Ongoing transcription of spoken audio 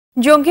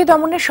জঙ্গি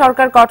দমনে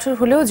সরকার কঠোর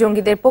হলেও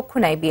জঙ্গিদের পক্ষ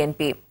নেয়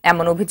বিএনপি,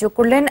 এমন অভিযোগ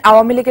করলেন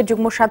আওয়ামী লীগের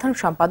যুগ্ম সাধারণ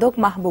সম্পাদক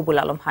মাহবুবুল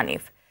আলম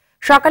হানিফ।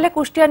 সকালে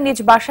কুষ্টিয়ার নিজ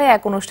বাসায়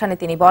এক অনুষ্ঠানে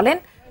তিনি বলেন,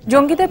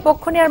 জঙ্গিদের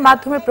পক্ষ নেওয়ার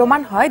মাধ্যমে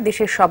প্রমাণ হয়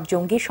দেশের সব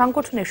জঙ্গি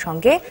সংগঠনের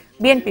সঙ্গে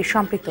বিএনপির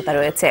সম্পৃক্ততা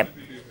রয়েছে।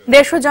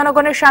 দেশ ও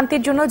জনগণের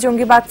শান্তির জন্য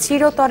জঙ্গিবাদ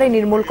চিরতরে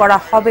নির্মূল করা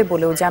হবে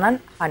বলেও জানান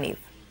হানিফ।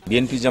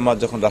 বিএনপি জামাত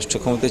যখন রাষ্ট্র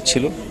ক্ষমতায়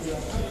ছিল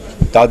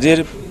তাদের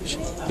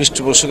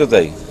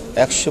পৃষ্ঠপোষকতায়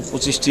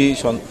 ১২৫টি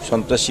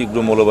সন্ত্রাসী উগ্র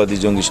মৌলবাদী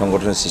জঙ্গি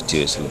সংগঠনের সৃষ্টি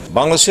হয়েছিল।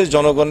 বাংলাদেশের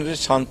জনগণের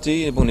শান্তি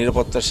এবং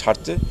নিরাপত্তার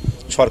স্বার্থে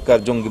সরকার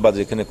জঙ্গিবাদ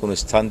এখানে কোনো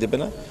স্থান দেবে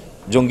না,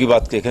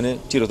 জঙ্গিবাদকে এখানে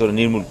চিরতরে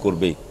নির্মূল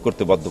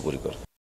করতে বদ্ধপরিকর।